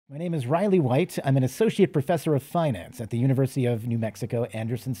My name is Reilly White. I'm an associate professor of finance at the University of New Mexico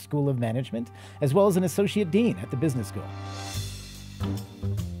Anderson School of Management, as well as an associate dean at the business school.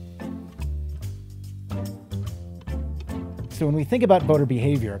 So when we think about voter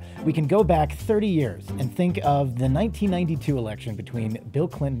behavior, we can go back 30 years and think of the 1992 election between Bill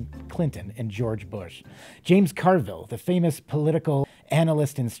Clinton and George Bush. James Carville, the famous political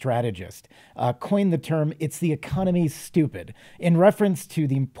analyst and strategist, coined the term, "It's the economy, stupid," in reference to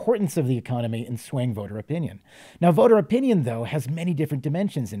the importance of the economy in swaying voter opinion. Now, voter opinion, though, has many different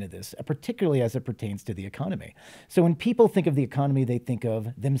dimensions into this, particularly as it pertains to the economy. So when people think of the economy, they think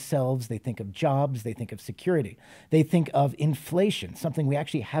of themselves, they think of jobs, they think of security, they think of inflation, something we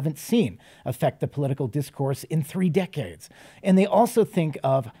actually haven't seen affect the political discourse in 3 decades. And they also think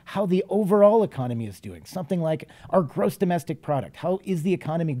of how the overall economy is doing, something like our gross domestic product. How is the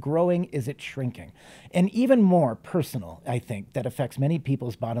economy growing? Is it shrinking? And even more personal, I think, that affects many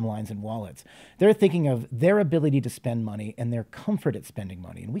people's bottom lines and wallets. They're thinking of their ability to spend money and their comfort at spending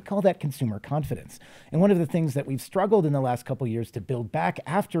money. And we call that consumer confidence. And one of the things that we've struggled in the last couple of years to build back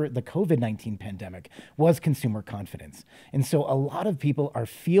after the COVID-19 pandemic was consumer confidence. And so a lot of people are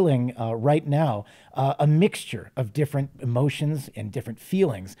feeling right now a mixture of different emotions and different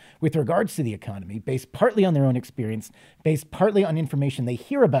feelings with regards to the economy, based partly on their own experience, based partly on information they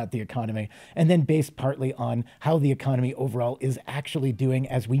hear about the economy, and then based partly on how the economy overall is actually doing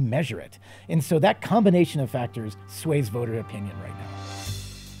as we measure it. And so that combination of factors sways voter opinion right now.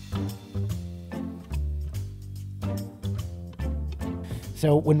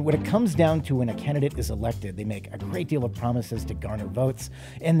 So when it comes down to when a candidate is elected, they make a great deal of promises to garner votes,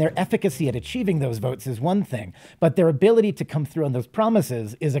 and their efficacy at achieving those votes is one thing, but their ability to come through on those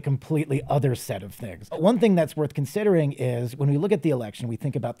promises is a completely other set of things. One thing that's worth considering is when we look at the election, we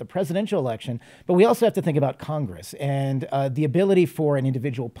think about the presidential election, but we also have to think about Congress and the ability for an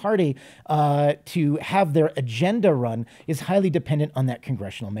individual party to have their agenda run is highly dependent on that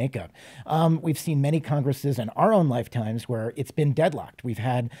congressional makeup. We've seen many Congresses in our own lifetimes where it's been deadlocked. We've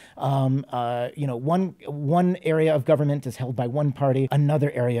had, one area of government is held by one party,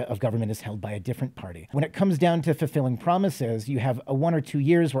 another area of government is held by a different party. When it comes down to fulfilling promises, you have 1 or 2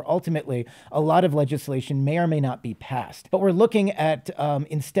 years where ultimately a lot of legislation may or may not be passed. But we're looking at,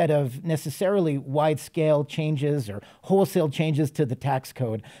 instead of necessarily wide-scale changes or wholesale changes to the tax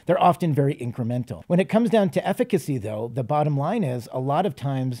code, they're often very incremental. When it comes down to efficacy, though, the bottom line is a lot of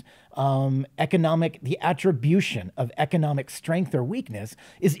times the attribution of economic strength or weakness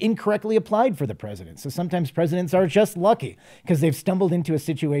is incorrectly applied for the president. So sometimes presidents are just lucky because they've stumbled into a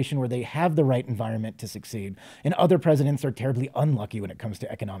situation where they have the right environment to succeed, and other presidents are terribly unlucky when it comes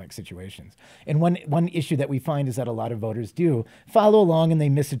to economic situations. And one issue that we find is that a lot of voters do follow along and they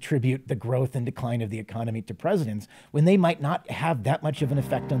misattribute the growth and decline of the economy to presidents when they might not have that much of an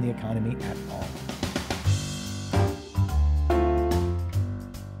effect on the economy at all.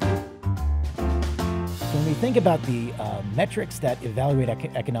 When we think about the metrics that evaluate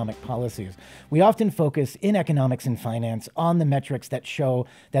economic policies, we often focus in economics and finance on the metrics that show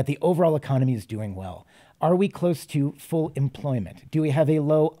that the overall economy is doing well. Are we close to full employment? Do we have a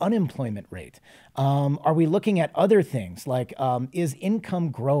low unemployment rate? Are we looking at other things like is income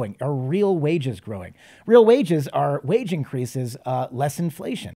growing? Are real wages growing? Real wages are wage increases, less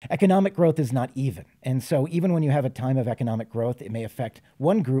inflation. Economic growth is not even. And so even when you have a time of economic growth, it may affect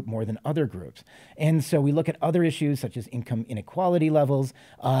one group more than other groups. And so we look at other issues such as income inequality levels.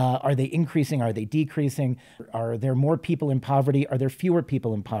 Are they increasing? Are they decreasing? Are there more people in poverty? Are there fewer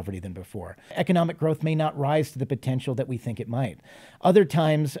people in poverty than before? Economic growth may not rise to the potential that we think it might. Other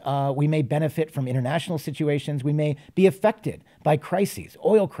times, we may benefit from international situations. We may be affected by crises,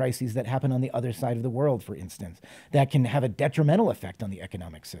 oil crises that happen on the other side of the world, for instance, that can have a detrimental effect on the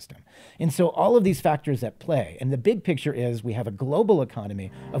economic system. And so all of these factors at play. And the big picture is we have a global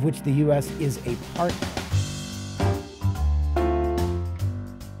economy of which the U.S. is a part of.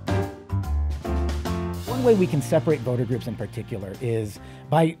 One way we can separate voter groups in particular is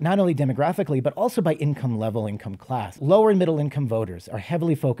by not only demographically, but also by income level, income class. Lower and middle income voters are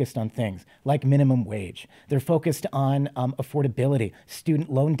heavily focused on things like minimum wage. They're focused on affordability,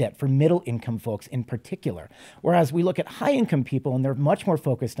 student loan debt for middle income folks in particular. Whereas we look at high income people and they're much more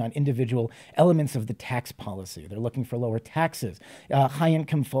focused on individual elements of the tax policy. They're looking for lower taxes. High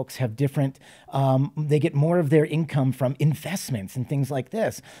income folks have different, they get more of their income from investments and things like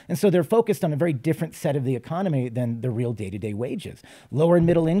this. And so they're focused on a very different set of the the economy than the real day-to-day wages. Lower and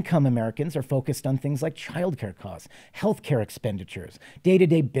middle income Americans are focused on things like childcare costs, healthcare expenditures,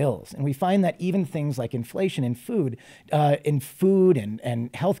 day-to-day bills. And we find that even things like inflation in food and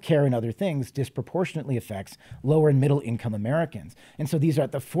healthcare and other things disproportionately affects lower and middle income Americans. And so these are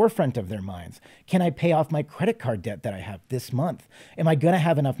at the forefront of their minds. Can I pay off my credit card debt that I have this month? Am I going to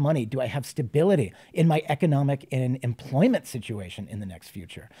have enough money? Do I have stability in my economic and employment situation in the next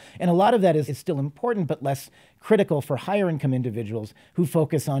future? And a lot of that is still important, but less critical for higher income individuals who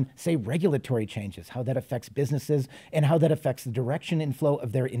focus on, say, regulatory changes, how that affects businesses and how that affects the direction and flow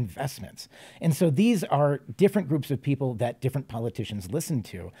of their investments. And so these are different groups of people that different politicians listen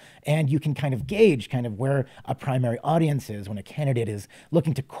to. And you can kind of gauge kind of where a primary audience is when a candidate is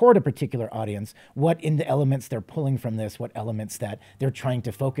looking to court a particular audience, what in the elements they're pulling from this, what elements that they're trying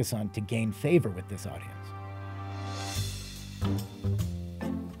to focus on to gain favor with this audience.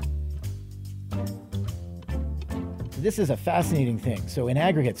 This is a fascinating thing. So in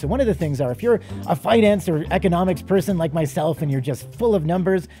aggregate, so one of the things are, if you're a finance or economics person like myself and you're just full of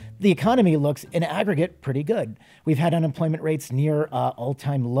numbers, the economy looks in aggregate pretty good. We've had unemployment rates near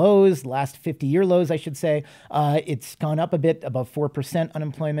all-time lows, last 50-year lows, I should say. It's gone up a bit, above 4%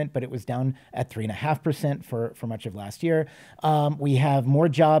 unemployment, but it was down at 3.5% for much of last year. We have more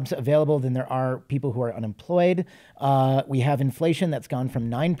jobs available than there are people who are unemployed. We have inflation that's gone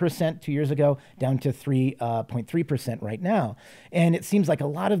from 9% 2 years ago down to 3.3% right now. And it seems like a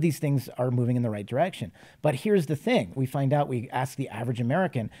lot of these things are moving in the right direction. But here's the thing. We find out, we ask the average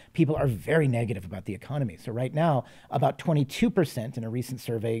American, people are very negative about the economy. So right now, about 22% in a recent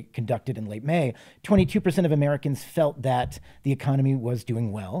survey conducted in late May, 22% of Americans felt that the economy was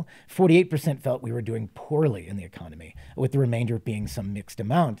doing well. 48% felt we were doing poorly in the economy, with the remainder being some mixed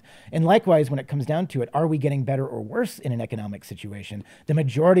amount. And likewise, when it comes down to it, are we getting better or worse in an economic situation? The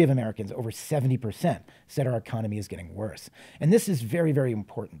majority of Americans, over 70%, said our economy is getting worse. And this is very, very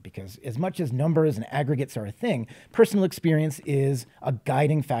important because as much as numbers and aggregates are a thing, personal experience is a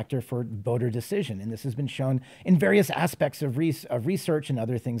guiding factor for voter decision. And this has been shown in various aspects of research and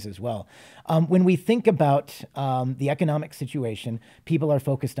other things as well. When we think about the economic situation, people are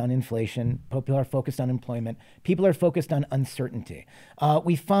focused on inflation, people are focused on employment, people are focused on uncertainty.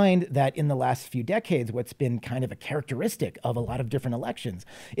 We find that in the last few decades, what's been kind of a characteristic of a lot of different elections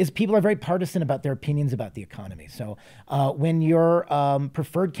is people are very partisan about their opinions about the economy. So when your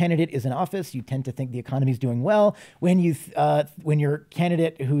preferred candidate is in office, you tend to think the economy is doing well. When your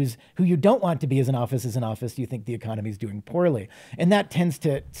candidate who you don't want to be is in office, you think the economy is doing poorly. And that tends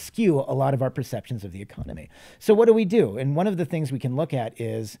to skew a lot of our perceptions of the economy. So what do we do? And one of the things we can look at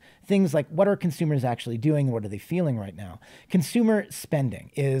is things like, what are consumers actually doing and what are they feeling right now? Consumer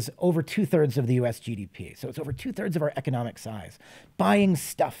spending is over 2/3 of the US GDP. So it's over 2/3 of our economic size. Buying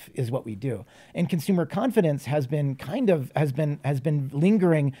stuff is what we do. And consumer confidence has been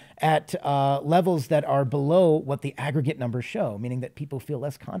lingering at levels that are below what the aggregate numbers show, meaning that people feel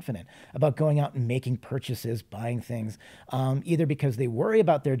less confident about going out and making purchases, buying things, either because they worry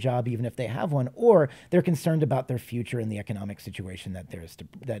about their job, even if they have one, or they're concerned about their future and the economic situation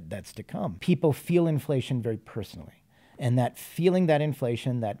that's to come. People feel inflation very personally. And that feeling that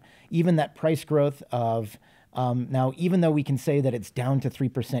inflation, that even that price growth of, now, even though we can say that it's down to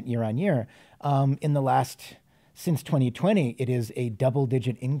 3% year on year, since 2020, it is a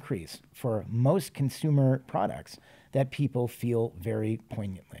double-digit increase for most consumer products that people feel very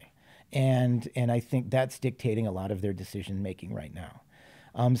poignantly. And I think that's dictating a lot of their decision-making right now.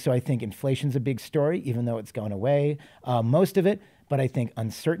 So I think inflation's a big story, even though it's gone away, most of it. But I think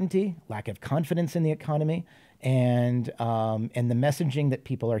uncertainty, lack of confidence in the economy, and the messaging that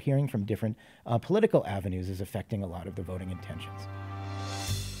people are hearing from different political avenues is affecting a lot of the voting intentions.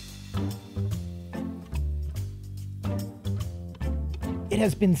 It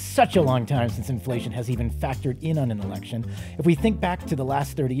has been such a long time since inflation has even factored in on an election. If we think back to the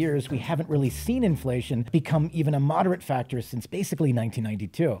last 30 years, we haven't really seen inflation become even a moderate factor since basically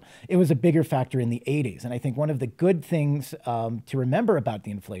 1992. It was a bigger factor in the 80s. And I think one of the good things to remember about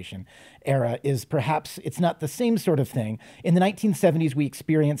the inflation era is perhaps it's not the same sort of thing. In the 1970s, we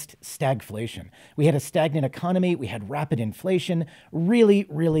experienced stagflation. We had a stagnant economy. We had rapid inflation, really,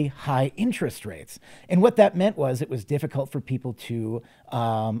 really high interest rates. And what that meant was it was difficult for people to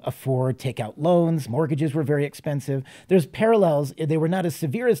afford, take out loans. Mortgages were very expensive. There's parallels. They were not as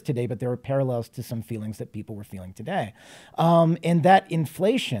severe as today, but there were parallels to some feelings that people were feeling today. And that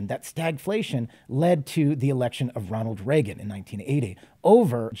inflation, that stagflation, led to the election of Ronald Reagan in 1980.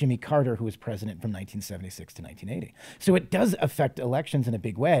 over Jimmy Carter, who was president from 1976 to 1980. So it does affect elections in a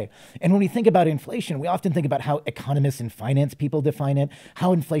big way. And when we think about inflation, we often think about how economists and finance people define it,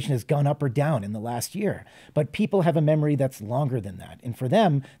 how inflation has gone up or down in the last year. But people have a memory that's longer than that. And for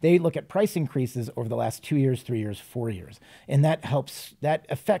them, they look at price increases over the last 2 years, 3 years, 4 years. And that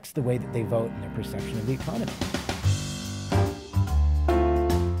affects the way that they vote and their perception of the economy.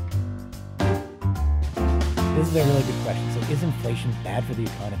 This is a really good question. So is inflation bad for the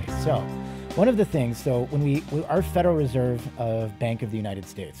economy? So one of the things, our Federal Reserve Bank of the United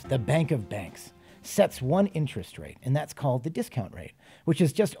States, the bank of banks, sets one interest rate, and that's called the discount rate, which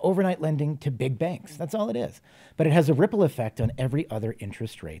is just overnight lending to big banks. That's all it is. But it has a ripple effect on every other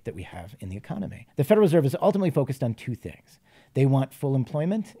interest rate that we have in the economy. The Federal Reserve is ultimately focused on two things. They want full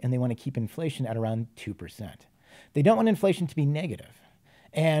employment, and they want to keep inflation at around 2%. They don't want inflation to be negative.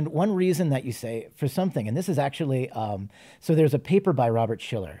 And one reason that you say for something, and this is actually, so there's a paper by Robert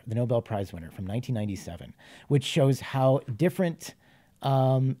Shiller, the Nobel Prize winner from 1997, which shows how different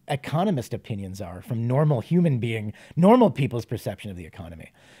economist opinions are from normal people's perception of the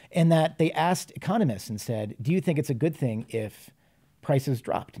economy. And that they asked economists and said, do you think it's a good thing if prices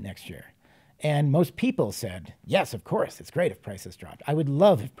dropped next year? And most people said, yes, of course, it's great if prices dropped. I would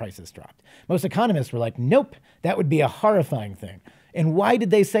love if prices dropped. Most economists were like, nope, that would be a horrifying thing. And why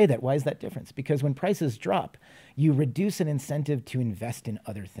did they say that? Why is that difference? Because when prices drop, you reduce an incentive to invest in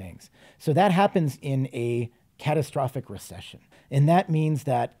other things. So that happens in a catastrophic recession. And that means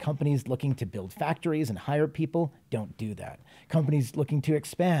that companies looking to build factories and hire people don't do that. Companies looking to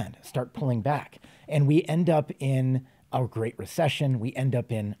expand start pulling back. And we end up in a Great Recession. We end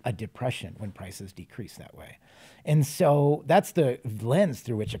up in a depression when prices decrease that way. And so that's the lens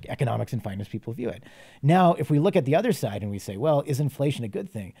through which economics and finance people view it. Now, if we look at the other side and we say, well, is inflation a good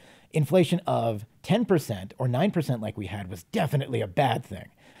thing? Inflation of 10% or 9% like we had was definitely a bad thing.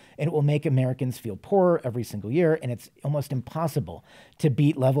 And it will make Americans feel poorer every single year. And it's almost impossible to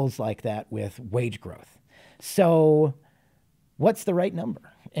beat levels like that with wage growth. So what's the right number?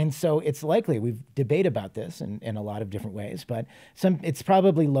 And so it's likely, we've debated about this in a lot of different ways, but it's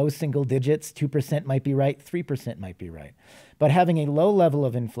probably low single digits, 2% might be right, 3% might be right. But having a low level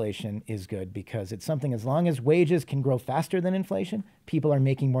of inflation is good because it's something, as long as wages can grow faster than inflation, people are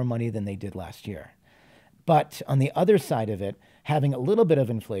making more money than they did last year. But on the other side of it, having a little bit of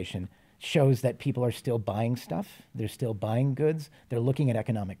inflation shows that people are still buying stuff. They're still buying goods. They're looking at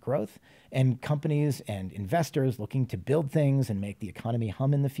economic growth. And companies and investors looking to build things and make the economy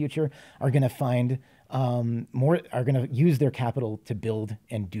hum in the future are going to find are going to use their capital to build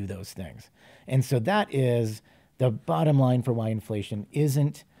and do those things. And so that is the bottom line for why inflation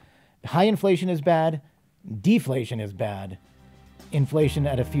isn't. High inflation is bad. Deflation is bad. Inflation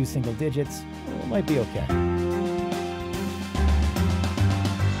at a few single digits might be okay.